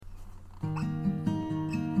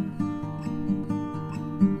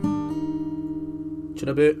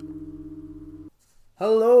Tuna Boot.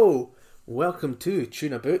 Hello, welcome to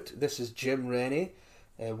Tuna Boot. This is Jim Rennie,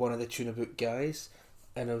 one of the Tuna Boot guys,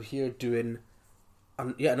 and I'm here doing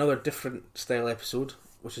yet another different style episode,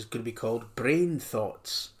 which is going to be called Brain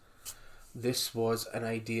Thoughts. This was an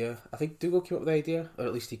idea, I think Dougal came up with the idea, or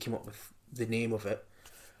at least he came up with the name of it,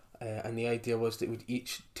 and the idea was that we'd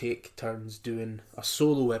each take turns doing a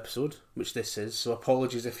solo episode, which this is, so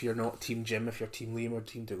apologies if you're not Team Jim, if you're Team Liam or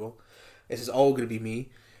Team Dougal. This is all going to be me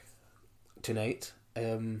tonight.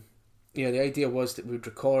 The idea was that we'd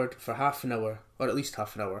record for half an hour, or at least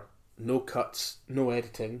half an hour, no cuts, no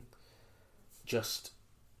editing, just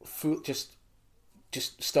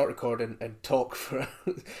start recording and talk for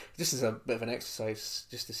just as a bit of an exercise,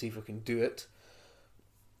 just to see if we can do it.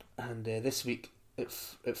 And this week it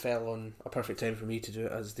fell on a perfect time for me to do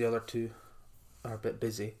it, as the other two are a bit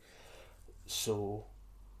busy. So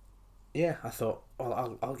yeah, I thought,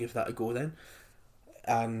 well, I'll give that a go then,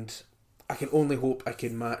 and I can only hope I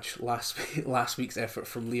can match last week's effort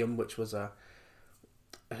from Liam, which was a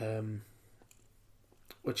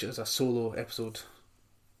solo episode,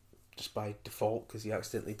 just by default, because he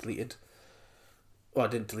accidentally deleted. Well, I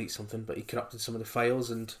didn't delete something, but he corrupted some of the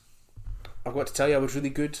files, and I've got to tell you, I was really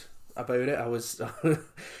good about it. I was, I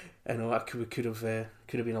know we could have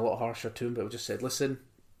been a lot harsher to him, but we just said, listen,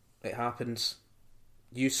 it happens.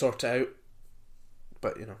 You sort it out,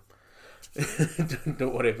 but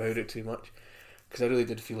don't worry about it too much, because I really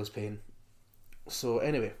did feel his pain. So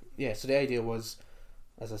anyway, yeah, so the idea was,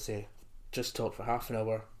 as I say, just talk for half an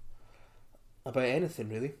hour about anything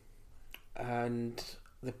really. And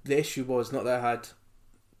the issue was not that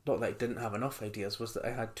I didn't have enough ideas, was that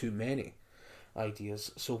I had too many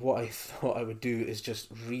ideas. So what I thought I would do is just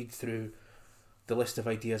read through the list of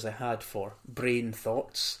ideas I had for Brain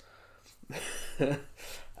Thoughts.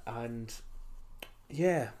 And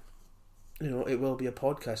yeah, it will be a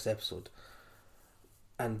podcast episode,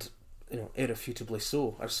 and irrefutably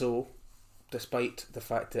so. Or so, despite the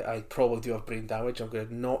fact that I probably do have brain damage, I'm going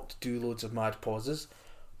to not do loads of mad pauses,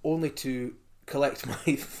 only to collect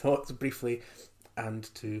my thoughts briefly and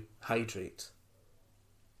to hydrate.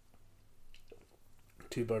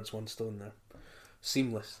 Two birds, one stone there.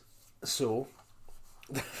 Seamless. So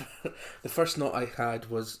the first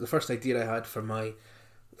idea I had for my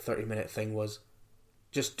 30-minute thing was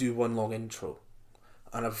just do one long intro.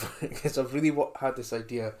 And I've really had this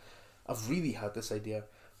idea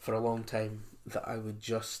for a long time, that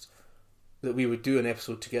we would do an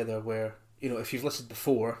episode together where, if you've listened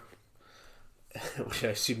before, which I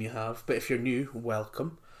assume you have, but if you're new,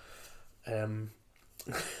 welcome.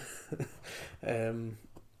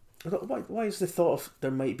 Why is the thought of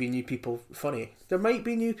there might be new people funny? There might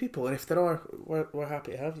be new people, and if there are, we're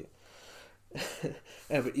happy to have you.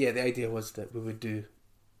 But yeah, the idea was that we would do,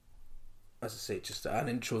 as I say, just an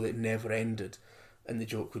intro that never ended, and the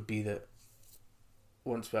joke would be that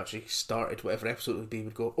once we actually started whatever episode it would be,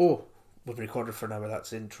 we'd go, oh, we've recorded for an hour, that's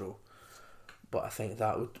the intro. But I think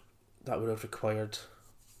that would have required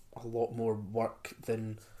a lot more work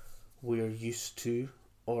than we're used to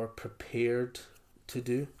or prepared to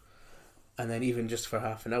do. And then even just for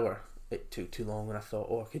half an hour, it took too long, and I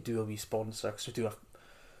thought, I could do a wee sponsor, because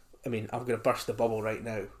I'm going to burst the bubble right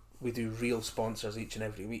now. We do real sponsors each and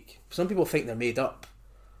every week. Some people think they're made up,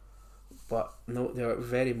 but no, they're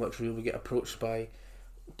very much real. We get approached by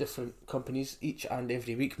different companies each and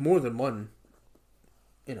every week, more than one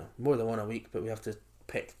a week, but we have to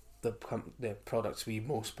pick the products we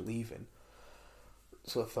most believe in.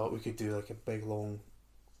 So I thought we could do like a big long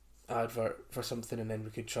advert for something, and then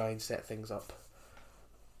we could try and set things up.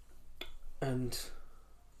 And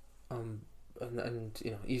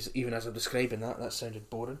even as I'm describing that sounded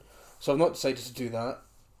boring, so I've not decided to do that.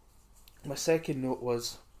 My second note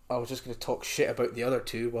was I was just going to talk shit about the other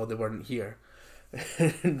two while they weren't here,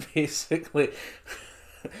 and basically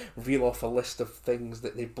reel off a list of things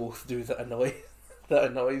that they both do that annoy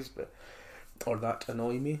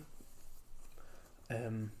me.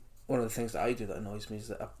 One of the things that I do that annoys me is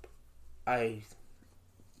that I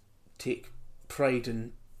take pride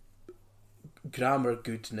in grammar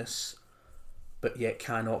goodness, but yet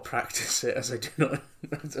cannot practice it as I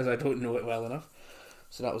don't know it well enough.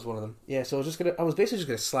 So that was one of them. Yeah, so I was basically just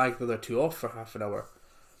gonna slag the other two off for half an hour.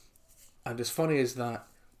 And as funny as that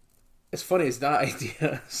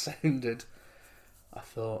idea sounded, I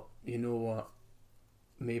thought, you know what,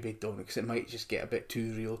 maybe don't, because it might just get a bit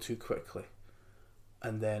too real too quickly.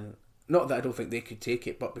 And then, not that I don't think they could take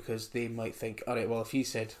it, but because they might think, alright, well, if he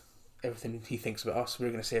said everything he thinks about us, we're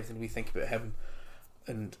going to say everything we think about him.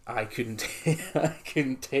 And I couldn't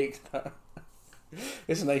take that.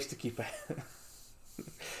 It's nice to keep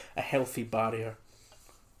a healthy barrier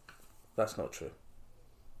That's not true.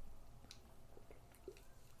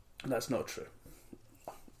 That's not true.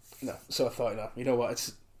 No. So I thought, no, you know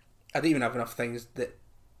what? I didn't even have enough things that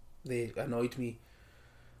they annoyed me.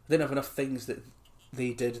 I didn't have enough things that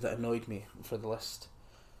they did that annoyed me for the list.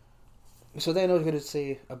 So then I was going to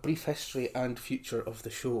say a brief history and future of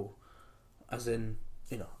the show. As in,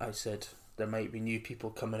 I said there might be new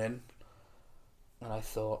people coming in. And I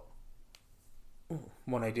thought,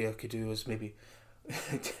 one idea I could do is maybe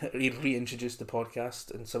reintroduce the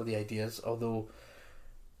podcast and some of the ideas. Although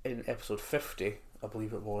in episode 50, I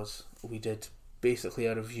believe it was, we did basically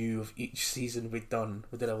a review of each season we'd done.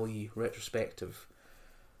 We did a wee retrospective.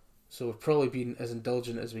 So we've probably been as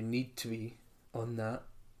indulgent as we need to be on that.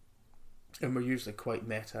 And we're usually quite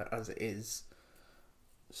meta as it is.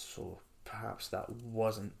 So perhaps that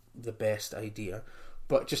wasn't the best idea.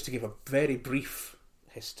 But just to give a very brief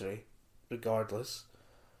history, regardless.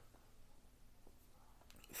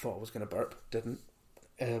 Thought I was going to burp, didn't.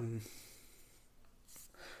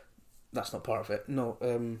 That's not part of it. No,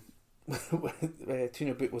 Tune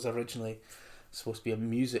Your Boot was originally supposed to be a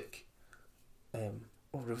music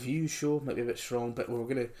review show, might be a bit strong, but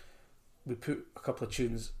we put a couple of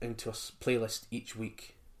tunes into a playlist each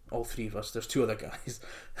week, all three of us. There's two other guys,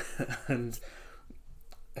 and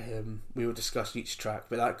we would discuss each track,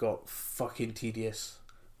 but that got fucking tedious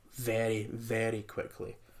very, very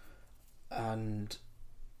quickly, and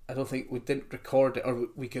I don't think we didn't record it, or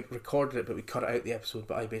we could record it, but we cut it out the episode.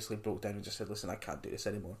 But I basically broke down and just said, listen, I can't do this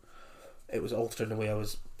anymore. It was altering the way I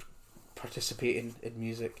was participating in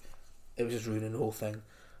music. It was just ruining the whole thing.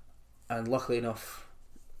 And luckily enough,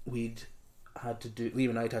 Liam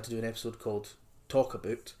and I had to do an episode called Talk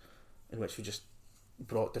About, in which we just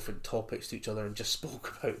brought different topics to each other and just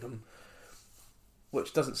spoke about them,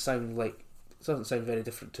 which doesn't sound very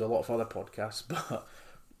different to a lot of other podcasts, but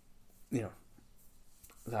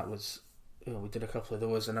that was, we did a couple of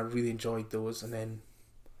those and I really enjoyed those. And then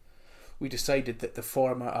we decided that the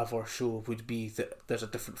format of our show would be that there's a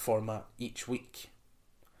different format each week,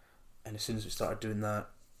 and as soon as we started doing that,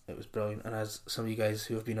 it was brilliant. And as some of you guys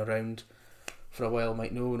who have been around for a while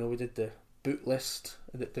might know, we did the boot list,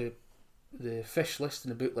 the fish list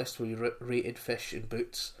and the boot list, where we rated fish in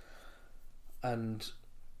boots, and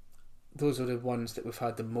those are the ones that we've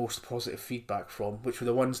had the most positive feedback from, which were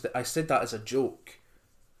the ones that I said that as a joke.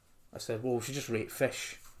 I said, well, we should just rate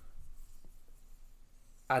fish.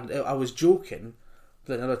 And I was joking,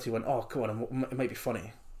 but then another two went, oh, come on, it might be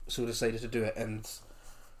funny. So we decided to do it, and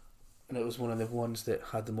it was one of the ones that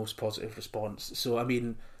had the most positive response. So, I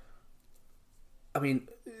mean,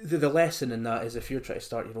 the lesson in that is, if you're trying to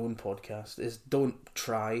start your own podcast, is don't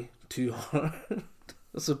try too hard,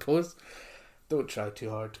 I suppose. Don't try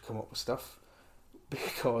too hard to come up with stuff,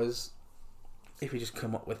 because if you just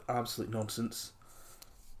come up with absolute nonsense,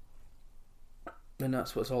 then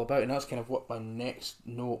that's what it's all about. And that's kind of what my next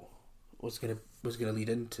note was gonna lead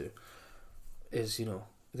into, is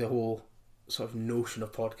the whole sort of notion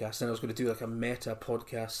of podcasts. And I was going to do like a meta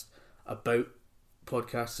podcast about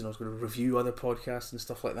podcasts, and I was going to review other podcasts and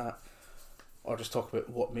stuff like that, or just talk about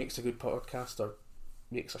what makes a good podcast or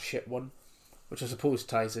makes a shit one, which I suppose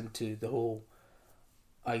ties into the whole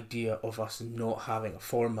idea of us not having a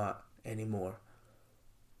format anymore,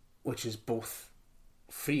 which is both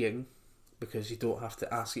freeing, because you don't have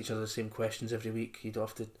to ask each other the same questions every week. You don't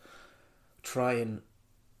have to try and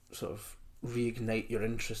sort of reignite your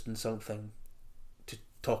interest in something to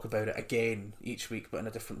talk about it again each week, but in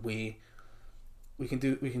a different way. We can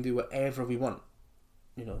do whatever we want.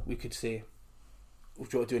 We could say, we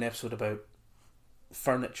want to do an episode about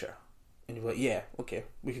furniture, and you're like, yeah, okay,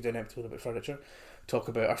 we could do an episode about furniture. Talk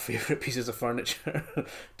about our favourite pieces of furniture,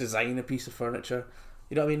 design a piece of furniture.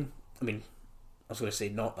 You know what I mean? I was going to say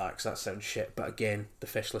not that, because that sounds shit, but again, the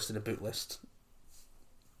fish list and the boot list.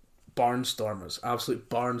 Barnstormers, absolute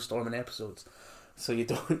barnstorming episodes. So you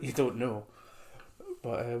don't know.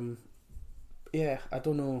 But yeah, I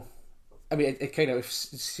don't know. It kind of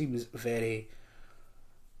seems very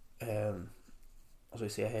I was going to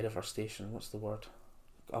say ahead of our station. What's the word?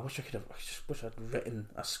 I just wish I'd written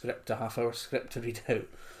a half-hour script to read out. It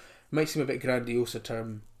might seem a bit grandiose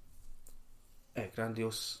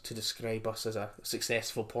to describe us as a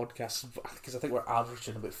successful podcast, because I think we're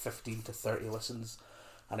averaging about 15 to 30 listens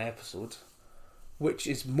an episode, which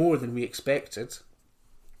is more than we expected.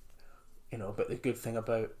 But the good thing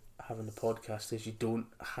about having the podcast is you don't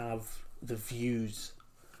have the views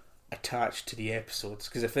attached to the episodes,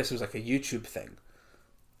 because if this was like a YouTube thing,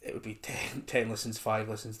 it would be 10 listens, 5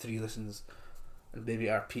 listens, 3 listens, and maybe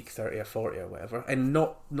our peak 30 or 40 or whatever. And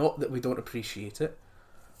not that we don't appreciate it,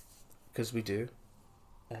 because we do.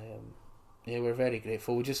 Yeah, we're very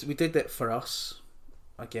grateful. We did it for us.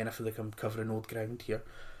 Again, I feel like I'm covering old ground here,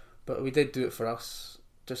 but we did do it for us,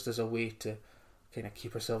 just as a way to kind of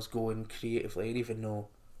keep ourselves going creatively. And even though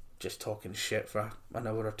just talking shit for an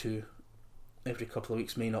hour or two every couple of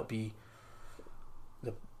weeks may not be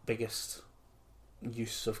the biggest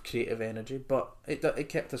use of creative energy, but it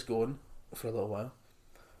kept us going for a little while,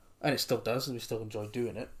 and it still does, and we still enjoy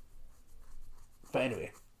doing it. But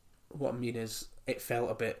anyway, what I mean is, I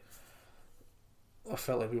felt like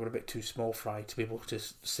we were a bit too small fry to be able to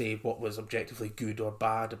say what was objectively good or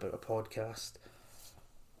bad about a podcast.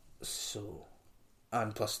 So,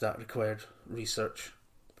 and plus that required research,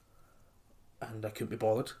 and I couldn't be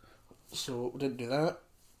bothered, so we didn't do that.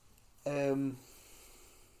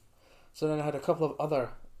 So then I had a couple of other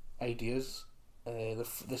ideas.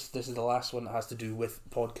 This is the last one that has to do with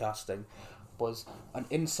podcasting. Was an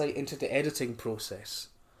insight into the editing process.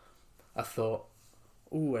 I thought,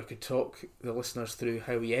 I could talk the listeners through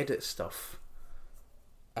how we edit stuff.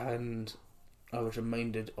 And I was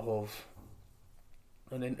reminded of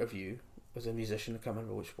an interview with a musician, I can't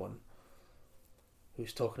remember which one, who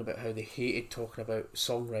was talking about how they hated talking about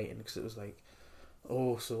songwriting, because it was like,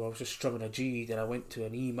 so I was just strumming a G, then I went to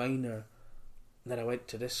an E minor, and then I went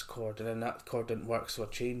to this chord, and then that chord didn't work, so I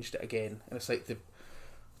changed it again. And it's like the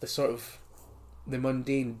sort of the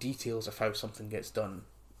mundane details of how something gets done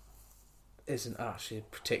isn't actually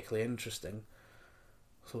particularly interesting.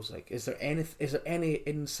 So it's like, is there any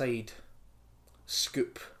inside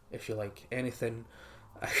scoop, if you like, anything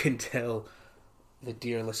I can tell the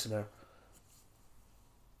dear listener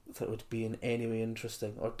that would be in any way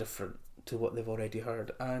interesting or different to what they've already heard?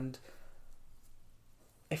 And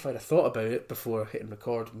if I'd have thought about it before hitting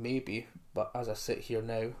record, maybe, but as I sit here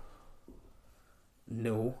now,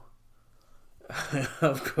 no.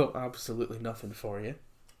 I've got absolutely nothing for you.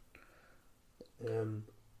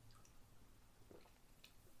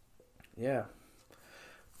 Yeah.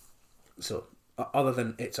 So, other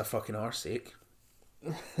than it's a fucking arseache,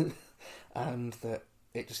 and that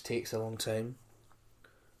it just takes a long time.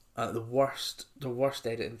 The worst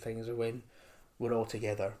editing things are when we're all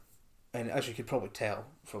together, and as you could probably tell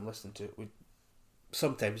from listening to it, we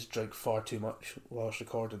sometimes drink far too much whilst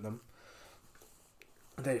recording them.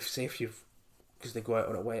 And then because they go out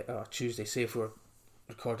on a Tuesday, say if we're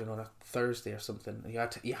recording on a Thursday or something, and you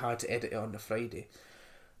had to edit it on the Friday,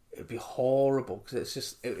 it'd be horrible,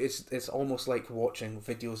 because it's almost like watching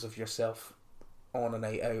videos of yourself on a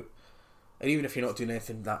night out, and even if you're not doing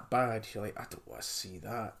anything that bad, you're like, I don't want to see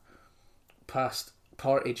that. Past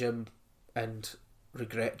Party Gym and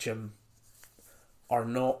Regret Gym are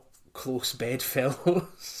not close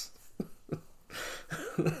bedfellows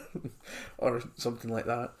or something like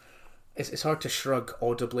that. It's hard to shrug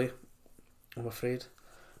audibly, I'm afraid.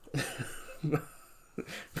 You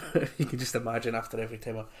can just imagine after every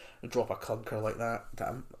time I drop a clunker like that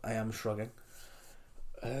I am shrugging.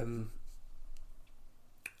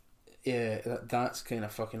 That's kind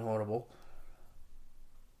of fucking horrible,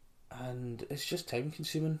 and it's just time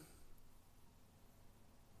consuming,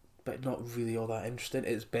 but not really all that interesting.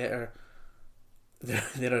 It's better.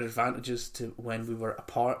 There are advantages to when we were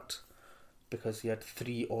apart, because you had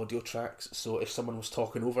 3 audio tracks, so if someone was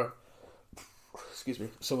talking over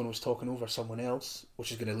someone else,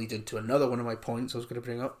 which is going to lead into another one of my points I was going to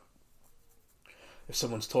bring up. If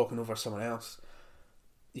someone's talking over someone else,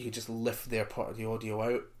 you could just lift their part of the audio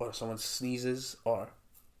out, or if someone sneezes or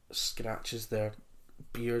scratches their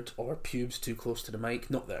beard or pubes too close to the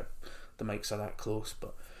mic, not that the mics are that close,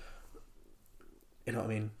 but you know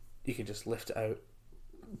what I mean, you could just lift it out.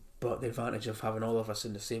 But the advantage of having all of us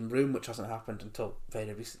in the same room, which hasn't happened until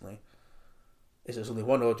very recently, is there's only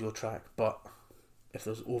one audio track, but if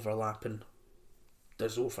there's overlap, and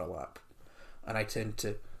I tend to,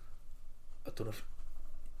 I don't know if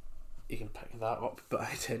you can pick that up, but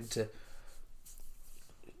I tend to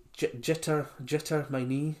jitter my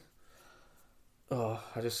knee. I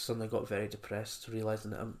just suddenly got very depressed,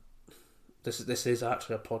 realising that this is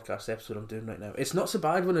actually a podcast episode I'm doing right now. It's not so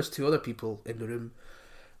bad when there's 2 other people in the room.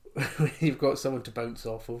 When you've got someone to bounce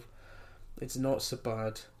off of, it's not so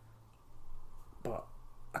bad. But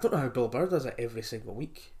I don't know how Bill Burr does it every single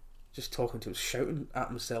week, just shouting at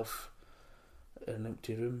himself in an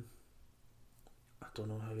empty room. I don't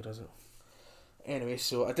know how he does it. Anyway,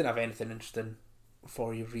 so I didn't have anything interesting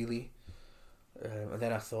for you really, and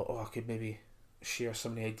then I thought, I could maybe share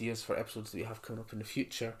some of the ideas for episodes that we have coming up in the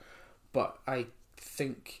future, but I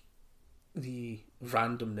think the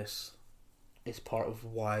randomness is part of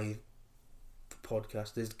why the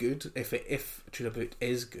podcast is good. If Tuna Boot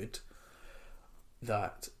is good,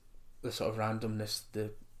 that the sort of randomness,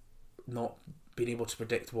 the not being able to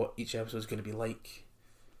predict what each episode is going to be like,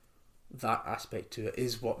 that aspect to it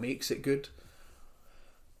is what makes it good.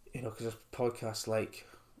 You know, because there's podcasts like,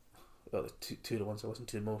 well, the two of the ones I listen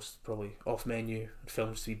to the most, probably Off Menu and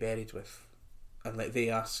Films to Be Buried With, and like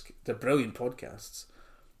they're brilliant podcasts,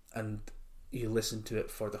 and you listen to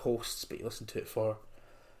it for the hosts, but you listen to it for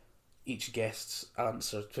each guest's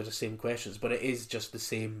answer to the same questions, but it is just the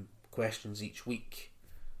same questions each week,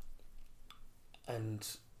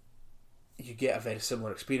 and you get a very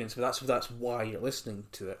similar experience. But that's why you're listening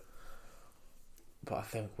to it. But I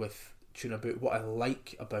think with Tuna Boot, what I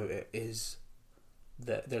like about it is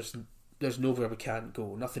that there's nowhere we can't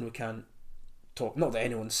go, nothing we can't talk. Not that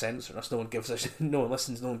anyone's censoring us, no one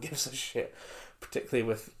listens, no one gives a shit. Particularly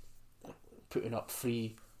with putting up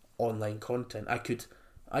free online content, I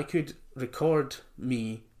could record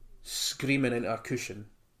me screaming into a cushion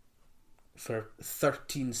for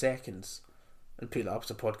 13 seconds and put that up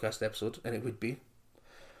as a podcast episode, and it would be.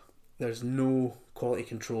 There's no quality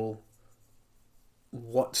control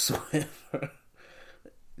whatsoever.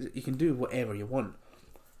 You can do whatever you want,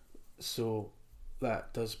 so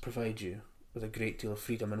that does provide you with a great deal of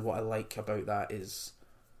freedom. And what I like about that is,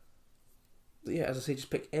 yeah, as I say, just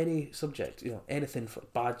pick any subject, you know, anything for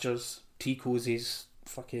badgers, tea cozies,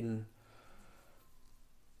 fucking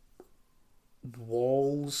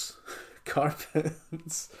walls,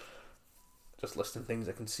 carpets. Just listing things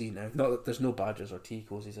I can see now. Not that there's no badgers or tea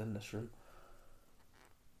cozies in this room.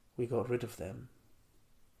 We got rid of them,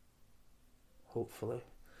 hopefully.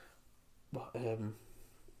 But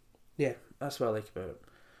yeah, that's what I like about it.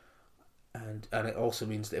 And it also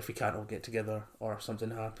means that if we can't all get together or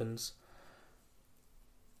something happens,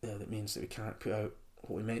 that means that we can't put out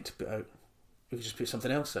what we meant to put out. We can just put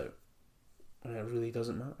something else out, and it really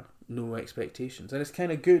doesn't matter. No expectations, and it's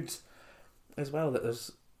kind of good as well that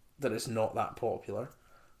it's not that popular.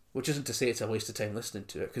 Which isn't to say it's a waste of time listening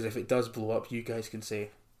to it, because if it does blow up, you guys can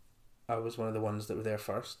say I was one of the ones that were there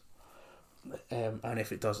first. And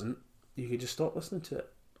if it doesn't, you can just stop listening to it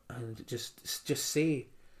and just say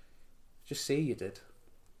you did,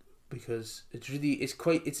 because it's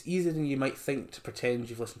easier than you might think to pretend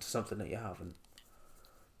you've listened to something that you haven't.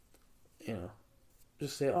 You know,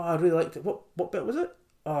 just say, oh, I really liked it. What bit was it?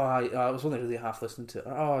 Oh, I was only really half listening to it.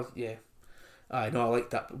 Oh, yeah. I know I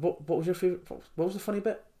liked that. But what was your favourite? What was the funny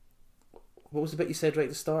bit? What was the bit you said right at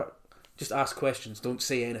the start? Just ask questions. Don't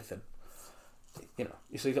say anything. You know,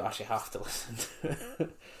 so you don't actually have to listen to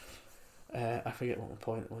it. I forget what my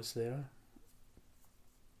point was there.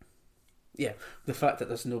 Yeah, the fact that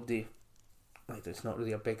there's nobody, like, it's not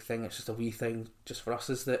really a big thing, it's just a wee thing just for us,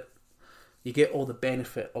 is that you get all the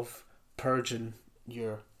benefit of purging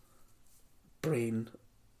your brain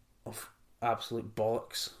of absolute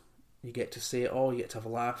bollocks. You get to say it all, you get to have a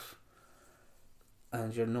laugh,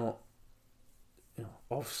 and you're not, you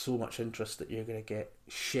know, of so much interest that you're going to get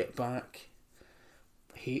shit back,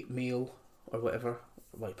 hate mail, or whatever.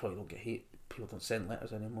 Well, you probably don't get hate, people don't send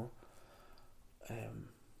letters anymore.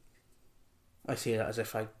 I say that as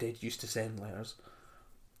if I did used to send letters.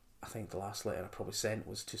 I think the last letter I probably sent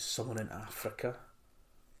was to someone in Africa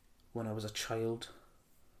when I was a child.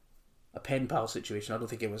 A pen pal situation. I don't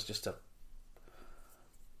think it was just a...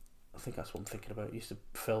 I think that's what I'm thinking about. I used to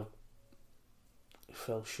fill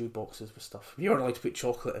shoe boxes with stuff. You weren't allowed to put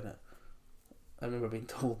chocolate in it. I remember being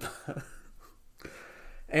told that.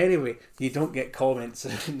 Anyway, you don't get comments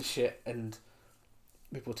and shit and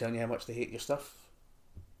people telling you how much they hate your stuff,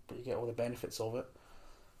 but you get all the benefits of it,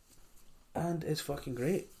 and it's fucking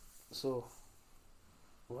great. So,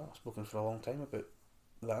 well, I've spoken for a long time about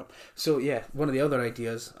that. So yeah, one of the other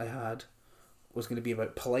ideas I had was going to be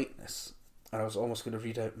about politeness, and I was almost going to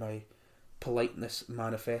read out my politeness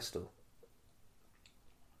manifesto.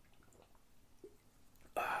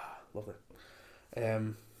 Lovely.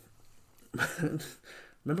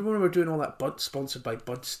 Remember when we were doing all that Bud sponsored by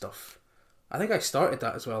Bud stuff? I think I started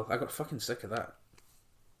that as well. I got fucking sick of that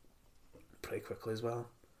pretty quickly as well.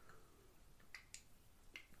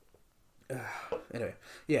 Anyway,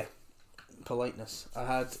 yeah, politeness. I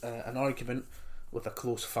had an argument with a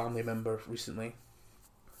close family member recently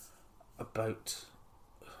about...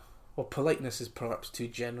 Well, politeness is perhaps too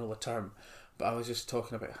general a term, but I was just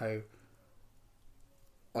talking about how...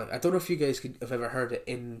 Like, I don't know if you guys have ever heard it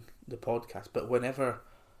in the podcast, but whenever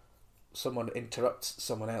someone interrupts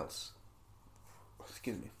someone else,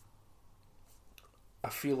 excuse me, I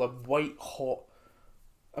feel a white hot,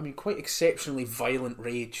 quite exceptionally violent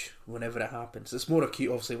rage whenever it happens. It's more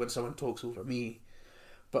acute, obviously, when someone talks over me,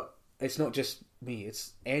 but it's not just me,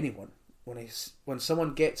 it's anyone. When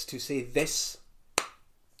someone gets to say this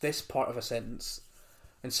part of a sentence,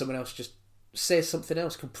 and someone else just says something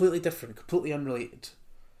else completely different, completely unrelated.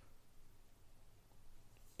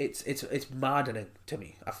 It's maddening to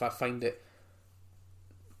me. I find it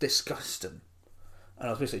disgusting. And I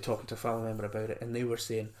was basically talking to a family member about it, and they were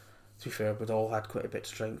saying, to be fair, we'd all had quite a bit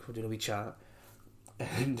to drink. We're doing a wee chat,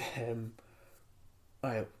 and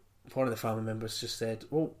one of the family members just said,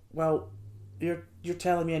 "Well, you're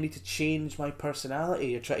telling me I need to change my personality.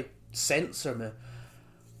 You're trying to censor me,"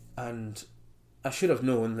 and I should have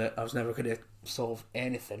known that I was never going to solve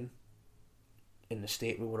anything in the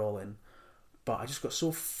state we were all in. But I just got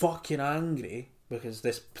so fucking angry because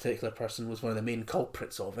this particular person was one of the main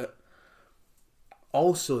culprits of it.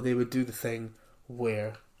 Also, they would do the thing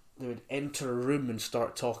where they would enter a room and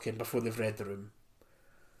start talking before they've read the room.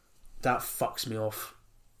 That fucks me off.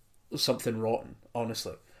 Something rotten,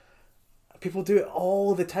 honestly. People do it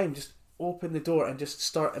all the time. Just open the door and just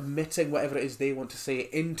start emitting whatever it is they want to say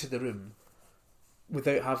into the room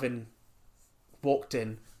without having walked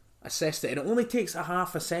in, assessed it. And it only takes a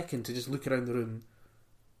half a second to just look around the room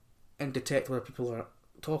and detect whether people are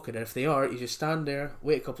talking. And if they are, you just stand there,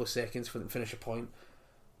 wait a couple of seconds for them to finish a point,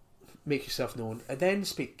 make yourself known, and then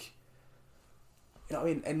speak. You know what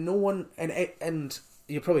I mean? And no one, and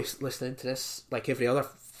you're probably listening to this like every other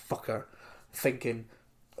fucker, thinking,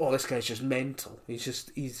 "Oh, this guy's just mental. There's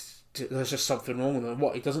just something wrong with him.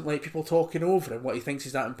 What, he doesn't like people talking over him? What, he thinks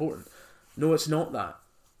he's that important?" No, it's not that.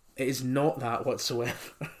 It is not that whatsoever.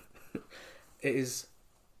 It is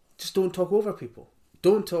just don't talk over people.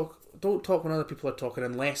 Don't talk when other people are talking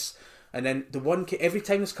unless. And then every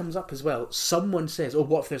time this comes up as well, someone says, "Oh,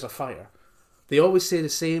 what if there's a fire?" They always say the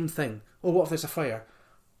same thing. "Oh, what if there's a fire?"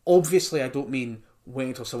 Obviously, I don't mean wait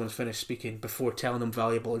until someone's finished speaking before telling them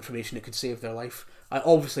valuable information that could save their life. I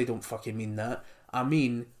obviously don't fucking mean that. I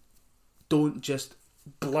mean, don't just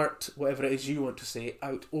blurt whatever it is you want to say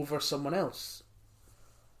out over someone else.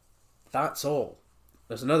 That's all.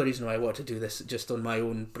 There's another reason why I want to do this just on my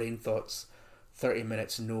own brain thoughts. 30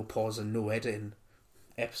 minutes, no pause and no editing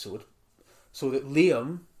episode. So that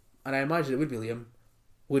Liam, and I imagine it would be Liam,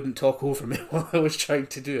 wouldn't talk over me while I was trying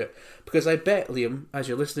to do it. Because I bet, Liam, as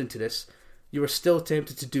you're listening to this, you are still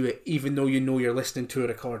tempted to do it even though you know you're listening to a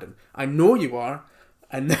recording. I know you are,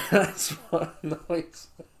 and that's what annoys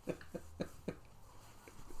me.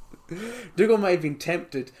 Dougal might have been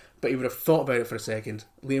tempted, but he would have thought about it for a second.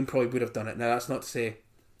 Liam probably would have done it. Now, that's not to say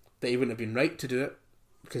that he wouldn't have been right to do it,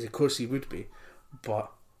 because of course he would be,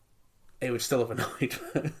 but it would still have annoyed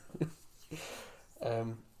me.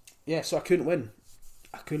 Yeah, so I couldn't win.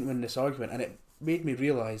 I couldn't win this argument, and it made me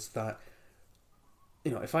realise that,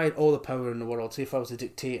 you know, if I had all the power in the world, say if I was the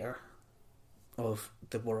dictator of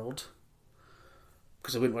the world,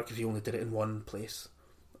 because it wouldn't work if you only did it in one place.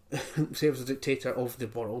 Say I was the dictator of the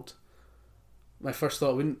world, my first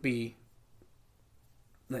thought wouldn't be,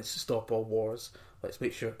 let's stop all wars, let's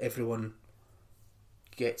make sure everyone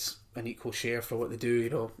gets an equal share for what they do, you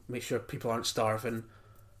know, make sure people aren't starving,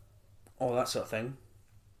 all that sort of thing.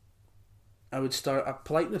 I would start a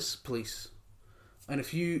politeness police. And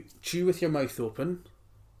if you chew with your mouth open,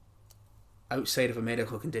 outside of a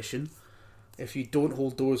medical condition, if you don't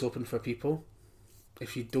hold doors open for people,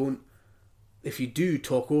 if you do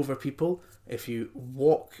talk over people, if you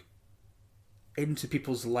walk into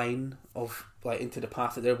people's line of, like, into the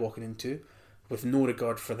path that they're walking into with no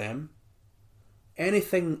regard for them,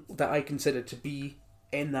 anything that I consider to be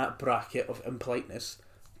in that bracket of impoliteness,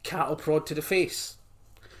 cattle prod to the face.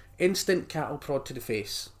 Instant cattle prod to the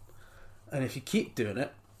face. And if you keep doing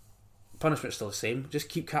it, punishment's still the same. Just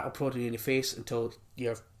keep cattle prodding you in the face until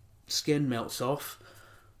your skin melts off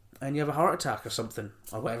and you have a heart attack or something,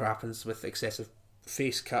 or whatever happens with excessive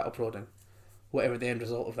face cattle prodding, whatever the end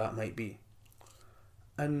result of that might be.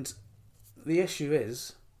 And the issue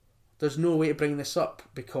is, there's no way to bring this up,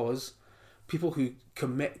 because people who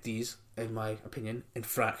commit these, in my opinion,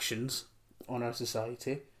 infractions on our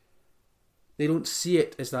society, they don't see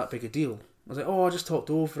it as that big a deal. I was like, oh, I just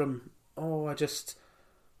talked over him. Oh, I just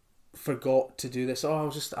forgot to do this. Oh, I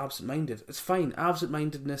was just absent-minded. It's fine.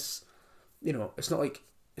 Absent-mindedness, you know, it's not like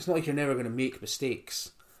you're never going to make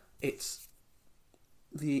mistakes. It's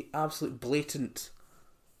the absolute blatant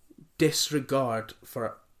disregard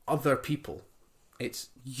for other people. It's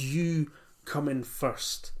you coming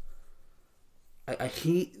first. I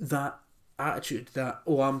hate that attitude that,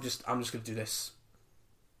 oh, I'm just going to do this.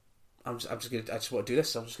 I just want to do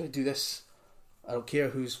this. I'm just going to do this. I don't care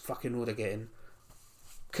whose fucking road I get in.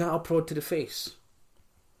 Cattle prod to the face.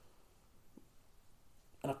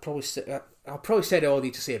 And I've probably said all I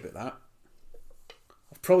need to say about that.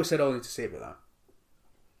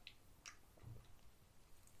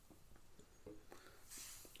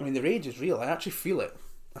 I mean, the rage is real. I actually feel it.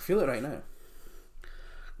 I feel it right now.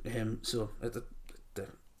 So at the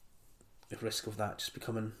risk of that just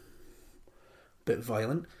becoming a bit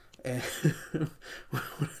violent, one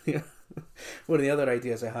of the other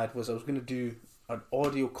ideas I had was I was going to do an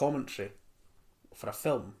audio commentary for a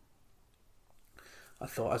film. I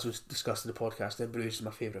thought, as was discussed in the podcast, then Bruges is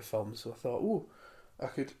my favourite film, so I thought, I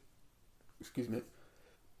could, excuse me,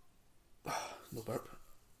 no burp.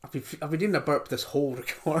 I've been doing a burp this whole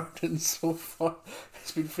recording so far.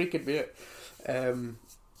 It's been freaking me out.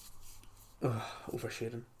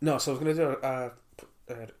 Oversharing. No, so I was going to do a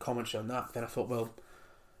commentary on that. Then I thought, well,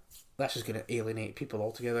 that's just going to alienate people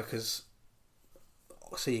altogether, because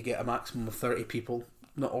say you get a maximum of 30 people,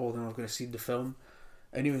 not all of them are going to see the film,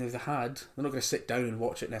 and even if they had, they're not going to sit down and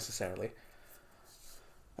watch it necessarily,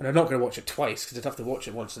 and they're not going to watch it twice, because they'd have to watch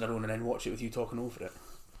it once on their own and then watch it with you talking over it.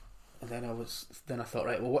 And then I thought,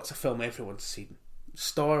 right, well, what's a film everyone's seen?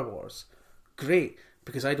 Star Wars. Great,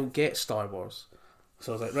 because I don't get Star Wars.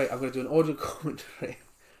 So I was like, right, I'm going to do an audio commentary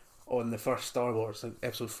on the first Star Wars, like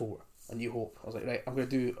episode 4, A New Hope. I was like, right, I'm going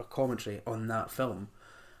to do a commentary on that film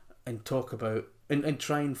and talk about, and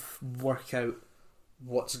try and work out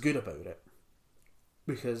what's good about it.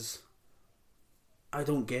 Because I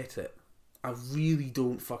don't get it. I really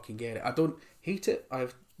don't fucking get it. I don't hate it. I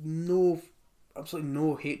have absolutely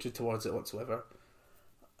no hatred towards it whatsoever.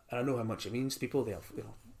 And I know how much it means to people. They have,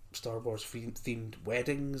 Star Wars themed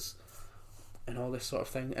weddings and all this sort of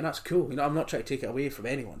thing, and that's cool. I'm not trying to take it away from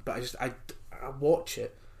anyone, but I watch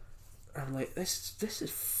it and I'm like, this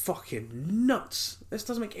is fucking nuts. This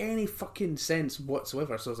doesn't make any fucking sense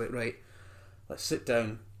whatsoever. So I was like, right, let's sit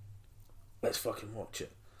down, let's fucking watch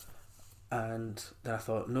it. And then I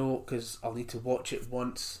thought, no, because I'll need to watch it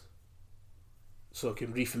once so I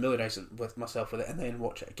can re-familiarise with myself with it, and then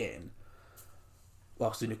watch it again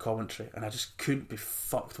whilst doing a commentary. And I just couldn't be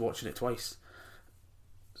fucked watching it twice.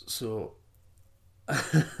 So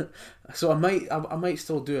I might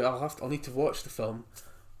still do it. I'll need to watch the film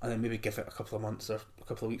and then maybe give it a couple of months or a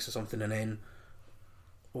couple of weeks or something, and then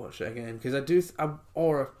watch it again. Because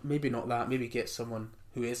or maybe not that. Maybe get someone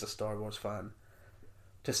who is a Star Wars fan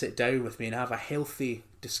to sit down with me and have a healthy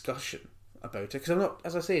discussion about it. Because I'm not,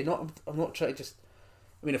 as I say, I'm not trying to just.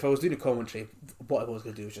 I mean, if I was doing a commentary, what I was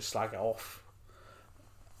going to do was just slag it off.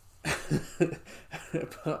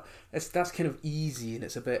 But that's kind of easy, and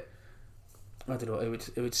it's a bit. I don't know.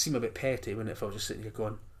 It would seem a bit petty, wouldn't it, if I was just sitting here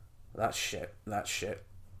going, "That's shit. That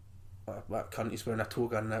cunt is wearing a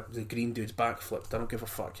toga and the green dude's backflipped. I don't give a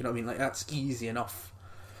fuck." You know what I mean? Like, that's easy enough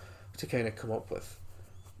to kind of come up with.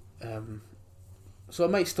 So I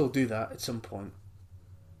might still do that at some point,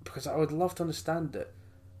 because I would love to understand it.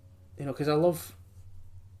 Because I love.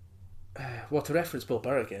 Well, to reference Bill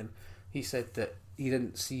Burr again, he said that he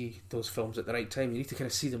didn't see those films at the right time. You need to kind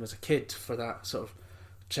of see them as a kid for that sort of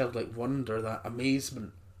childlike wonder, that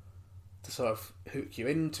amazement to sort of hook you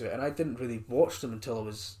into it. And I didn't really watch them until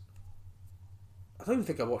I don't even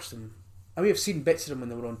think I watched them. I may have seen bits of them when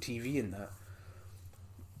they were on TV and that,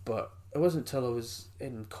 but it wasn't until I was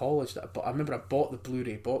in college that I remember I bought the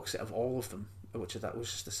Blu-ray box set of all of them, which that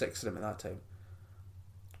was just the 6 of them at that time.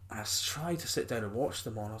 I tried to sit down and watch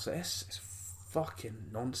them all, and I was like, this is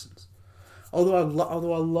fucking nonsense. Although I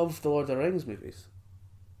love the Lord of the Rings movies,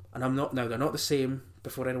 and they're not the same.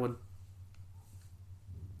 Before anyone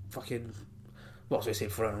fucking, well, I was going to say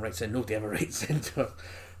before anyone writes in, nobody ever writes into it,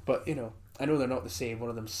 but I know they're not the same. One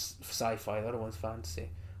of them's sci-fi, the other one's fantasy,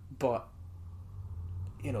 but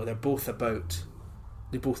they're both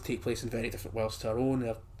they both take place in very different worlds to our own. They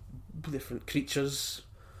have different creatures,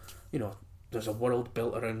 there's a world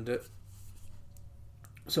built around it.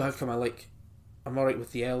 So how come I'm alright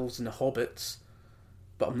with the elves and the hobbits,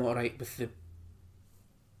 but I'm not alright with the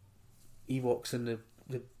Ewoks and the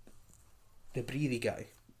breathy guy?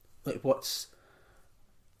 Like, what's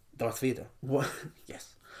Darth Vader? What?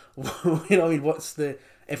 Yes. What's the...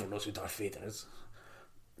 Everyone knows who Darth Vader is.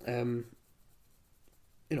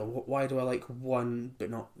 Why do I like one but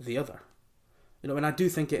not the other? And I do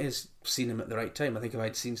think it is seeing them at the right time. I think if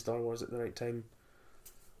I'd seen Star Wars at the right time,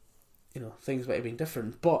 things might have been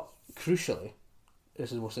different. But, crucially,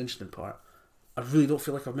 this is the most interesting part, I really don't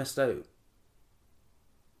feel like I've missed out.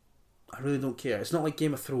 I really don't care. It's not like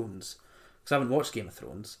Game of Thrones, because I haven't watched Game of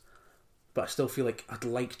Thrones, but I still feel like I'd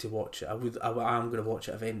like to watch it. I am going to watch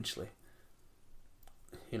it eventually.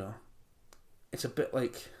 It's a bit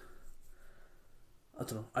like... I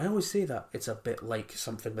don't know. I always say that it's a bit like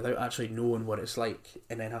something without actually knowing what it's like,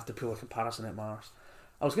 and then have to pull a comparison at Mars.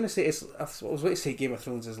 I was going to say Game of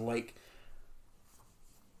Thrones is like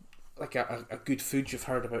a good food you've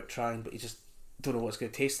heard about trying, but you just don't know what it's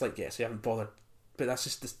going to taste like yet, so you haven't bothered. But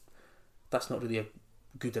that's not really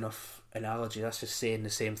good enough analogy. That's just saying the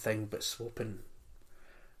same thing but swapping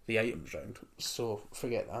the items round. So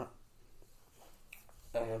forget that.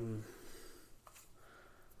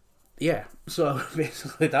 Yeah, so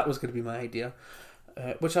basically that was going to be my idea,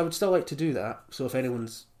 which I would still like to do that. So if anyone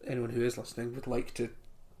who is listening would like to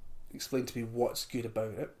explain to me what's good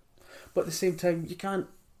about it, but at the same time you can't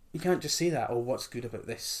just say that, oh, what's good about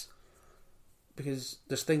this, because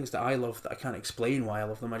there's things that I love that I can't explain why I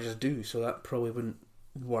love them. I just do, so that probably wouldn't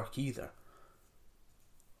work either.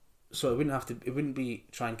 So it wouldn't be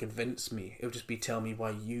try and convince me. It would just be tell me why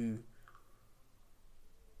you.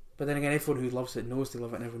 But then again, everyone who loves it knows they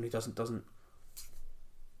love it, and everyone who doesn't.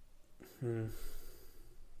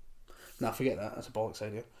 Nah, forget that. That's a bollocks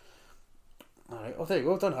idea. Alright, well there you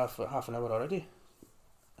go. I've done half an hour already.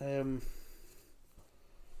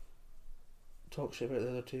 Talk shit about the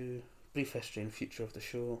other two. Brief history and future of the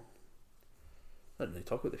show. I didn't really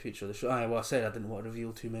talk about the future of the show. Well, I said I didn't want to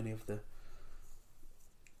reveal too many of the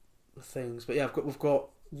things, but yeah, we've got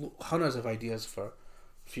hundreds of ideas for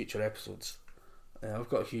future episodes. I've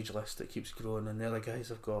got a huge list that keeps growing, and the other guys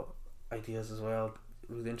have got ideas as well,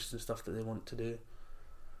 really interesting stuff that they want to do.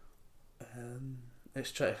 I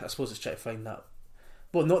suppose it's trying to find that.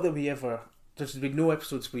 Well, not that there's been no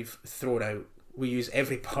episodes we've thrown out. We use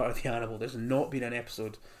every part of the animal. There's not been an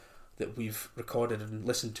episode that we've recorded and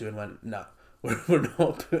listened to and went, nah, we're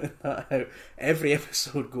not putting that out. Every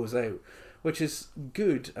episode goes out, which is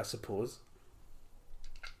good, I suppose.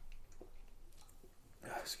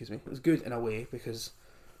 Excuse me. It was good in a way because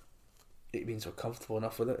it means we're comfortable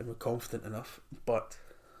enough with it and we're confident enough, but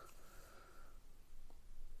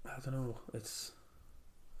I don't know, it's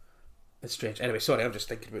strange. Anyway, sorry, I'm just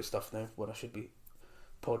thinking about stuff now when I should be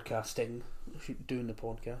podcasting, doing the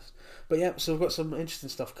podcast. But yeah, so we've got some interesting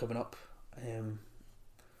stuff coming up,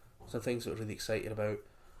 some things that we're really excited about,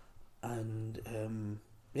 and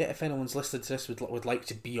yeah, if anyone's listening to this would like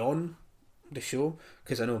to be on the show,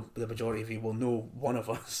 because I know the majority of you will know one of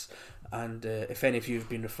us, and if any of you have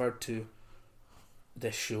been referred to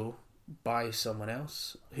this show by someone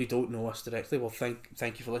else who don't know us directly, well,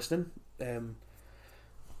 thank you for listening.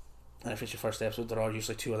 And if it's your first episode, there are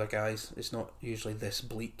usually two other guys. It's not usually this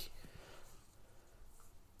bleak.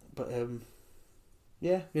 But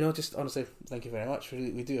yeah, just honestly, thank you very much.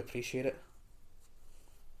 We do appreciate it.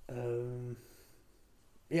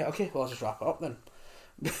 Yeah, okay. Well, I'll just wrap it up then.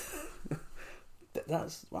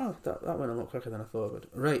 That went a lot quicker than I thought it would.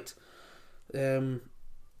 Right.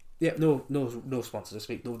 Yeah, no sponsors this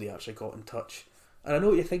week. Nobody actually got in touch. And I know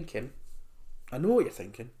what you're thinking.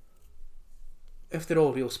 If they're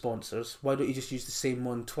all real sponsors, why don't you just use the same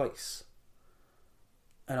one twice?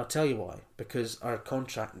 And I'll tell you why. Because our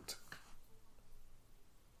contract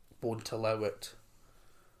won't allow it.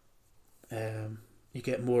 You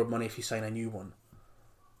get more money if you sign a new one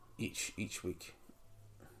each week.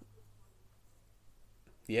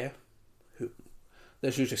 Yeah?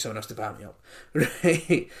 There's usually someone else to back me up.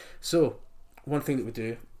 Right. So, one thing that we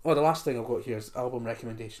do... the last thing I've got here is album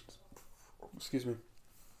recommendations. Excuse me.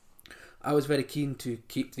 I was very keen to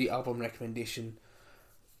keep the album recommendation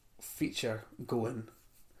feature going,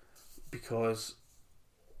 because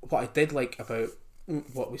what I did like about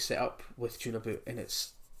what we set up with Tune About in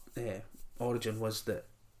its origin was that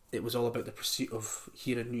it was all about the pursuit of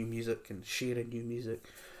hearing new music and sharing new music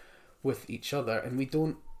with each other, and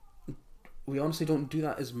we honestly don't do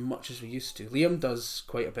that as much as we used to. Liam does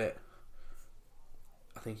quite a bit.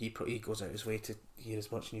 I think he goes out his way to hear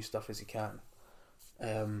as much new stuff as he can.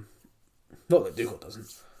 Not that Dougal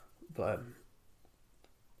doesn't, but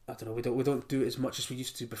I don't know. We don't do it as much as we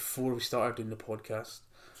used to before we started doing the podcast,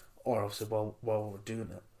 or obviously while we're doing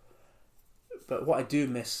it. But what I do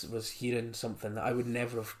miss was hearing something that I would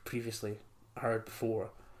never have previously heard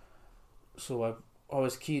before. So I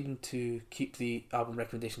was keen to keep the album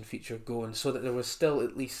recommendation feature going, so that there was still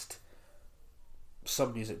at least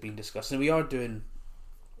some music being discussed. And we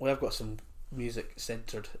have got some music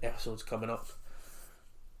centered episodes coming up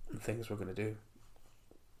and things we're going to do.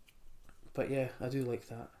 But yeah, I do like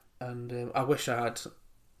that, and I wish I had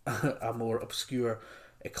a more obscure,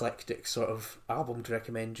 eclectic sort of album to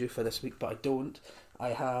recommend you for this week, but I don't. I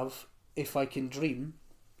have If I Can Dream,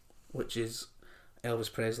 which is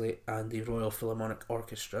Elvis Presley and the Royal Philharmonic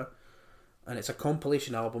Orchestra, and it's a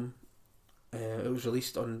compilation album. It was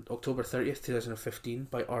released on October 30th, 2015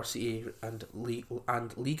 by RCA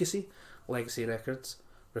and Legacy Records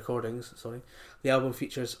Recordings. The album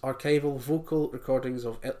features archival vocal recordings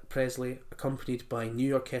of Presley, accompanied by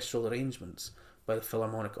new orchestral arrangements by the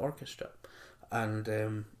Philharmonic Orchestra.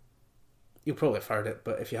 And you'll probably have heard it,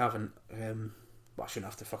 but if you haven't, I shouldn't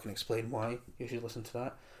have to fucking explain why. You should listen to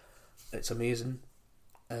that. It's amazing.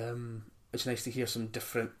 It's nice to hear some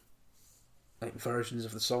different like versions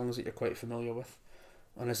of the songs that you're quite familiar with.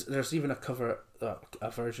 And there's even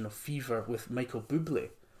a version of Fever with Michael Bublé,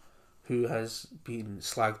 who has been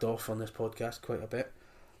slagged off on this podcast quite a bit.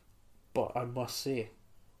 But I must say,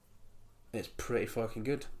 it's pretty fucking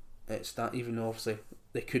good. It's that, even though obviously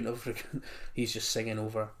they couldn't have, he's just singing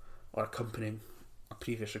over or accompanying a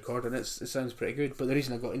previous recording. It sounds pretty good. But the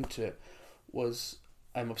reason I got into it was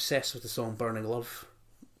I'm obsessed with the song Burning Love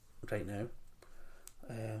right now.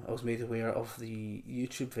 I was made aware of the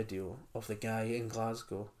YouTube video of the guy in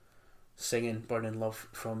Glasgow singing Burning Love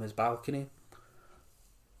from his balcony,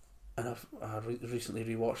 and I recently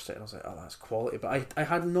rewatched it and I was like, oh, that's quality. But I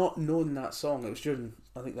had not known that song. It was during,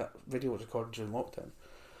 I think that video was recorded during lockdown,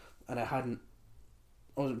 and I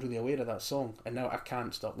wasn't really aware of that song, and now I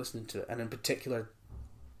can't stop listening to it, and in particular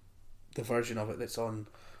the version of it that's on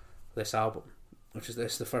this album, which is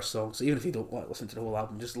the first song. So even if you don't want to listen to the whole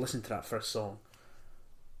album, just listen to that first song.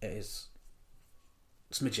 It's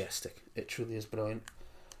majestic. It truly is brilliant.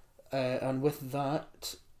 And with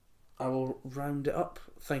that, I will round it up.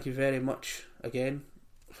 Thank you very much again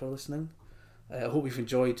for listening. I hope you've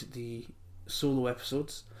enjoyed the solo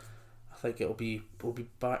episodes. I think we'll be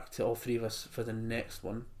back to all three of us for the next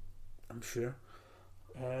one, I'm sure.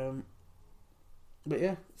 But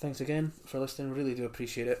yeah, thanks again for listening. Really do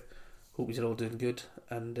appreciate it. Hope you're all doing good.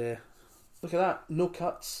 And look at that, no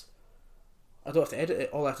cuts. I don't have to edit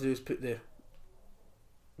it. All I have to do is put the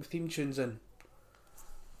theme tunes in.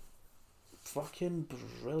 Fucking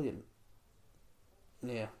brilliant.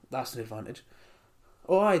 Yeah, that's an advantage.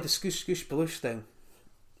 Oh aye, the Skoosh Skoosh Baloosh thing.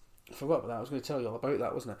 I forgot about that. I was going to tell you all about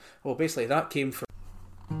that, wasn't it? Well, basically that came from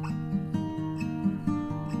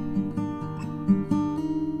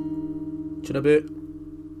Chin a boot.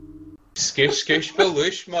 Skoosh Skoosh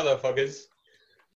Baloosh, motherfuckers.